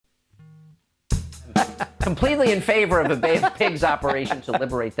completely in favor of a Bay of Pigs operation to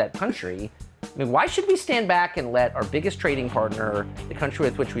liberate that country. I mean, why should we stand back and let our biggest trading partner, the country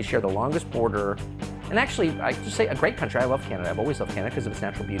with which we share the longest border, and actually, I just say a great country. I love Canada. I've always loved Canada because of its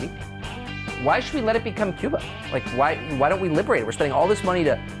natural beauty. Why should we let it become Cuba? Like, why don't we liberate it? We're spending all this money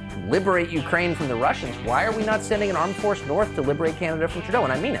to liberate Ukraine from the Russians. Why are we not sending an armed force north to liberate Canada from Trudeau?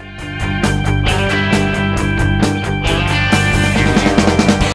 And I mean it.